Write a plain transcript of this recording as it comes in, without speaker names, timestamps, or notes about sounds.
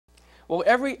Well,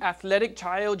 every athletic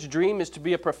child's dream is to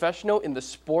be a professional in the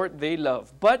sport they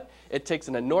love, but it takes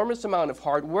an enormous amount of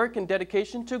hard work and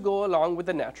dedication to go along with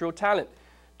the natural talent.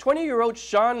 20-year-old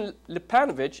Sean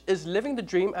Lipanovich is living the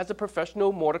dream as a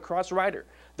professional motocross rider.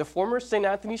 The former St.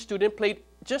 Anthony student played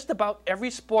just about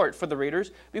every sport for the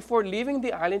Raiders before leaving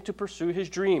the island to pursue his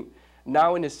dream.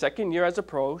 Now in his second year as a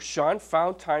pro, Sean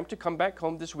found time to come back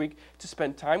home this week to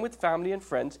spend time with family and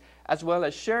friends, as well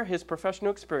as share his professional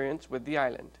experience with the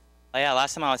island. Yeah,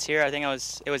 last time I was here, I think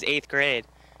it was 8th grade,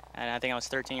 and I think I was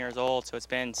 13 years old, so it's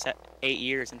been 8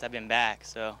 years since I've been back,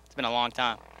 so it's been a long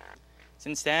time.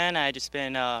 Since then, I've just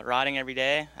been riding every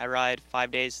day. I ride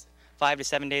 5 to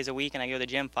 7 days a week, and I go to the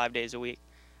gym 5 days a week.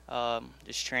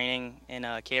 Just training in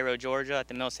Cairo, Georgia at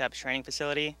the Millsaps training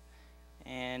facility,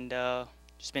 and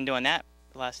just been doing that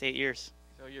the last 8 years.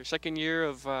 So your second year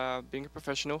of being a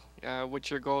professional, what's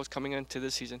your goals coming into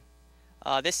this season?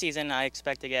 This season, I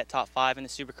expect to get top 5 in the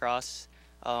Supercross.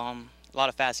 A lot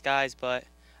of fast guys, but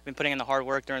I've been putting in the hard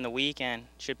work during the week and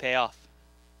it should pay off.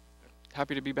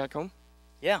 Happy to be back home?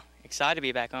 Yeah, excited to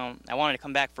be back home. I wanted to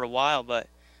come back for a while, but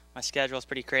my schedule is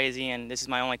pretty crazy and this is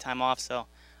my only time off, so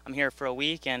I'm here for a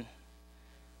week and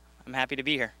I'm happy to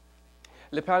be here.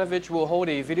 Lipanovich will hold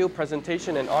a video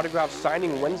presentation and autograph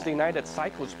signing Wednesday night at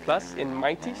Cycles Plus in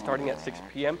Mighty starting at 6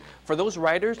 p.m. For those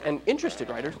riders and interested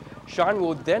riders, Sean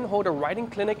will then hold a riding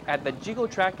clinic at the Jigo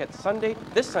track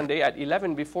this Sunday at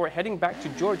 11 before heading back to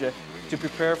Georgia to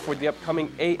prepare for the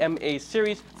upcoming AMA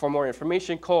series. For more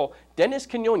information, call Dennis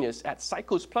Quinones at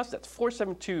Cycles Plus. That's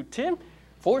 472-TIM,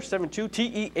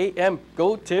 472-TEAM.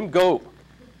 Go, Tim, go.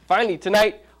 Finally,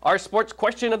 tonight, our sports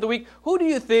question of the week: who do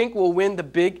you think will win the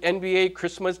big NBA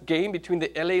Christmas game between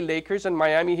the LA Lakers and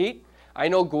Miami Heat? I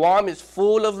know Guam is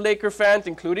full of Laker fans,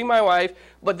 including my wife,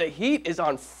 but the Heat is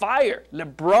on fire.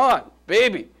 LeBron,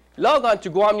 baby. Log on to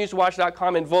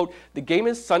GuamNewsWatch.com and vote. The game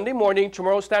is Sunday morning,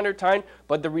 tomorrow Standard Time,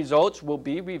 but the results will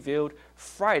be revealed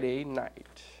Friday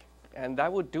night. And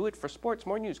that will do it for sports.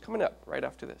 More news coming up right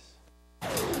after this.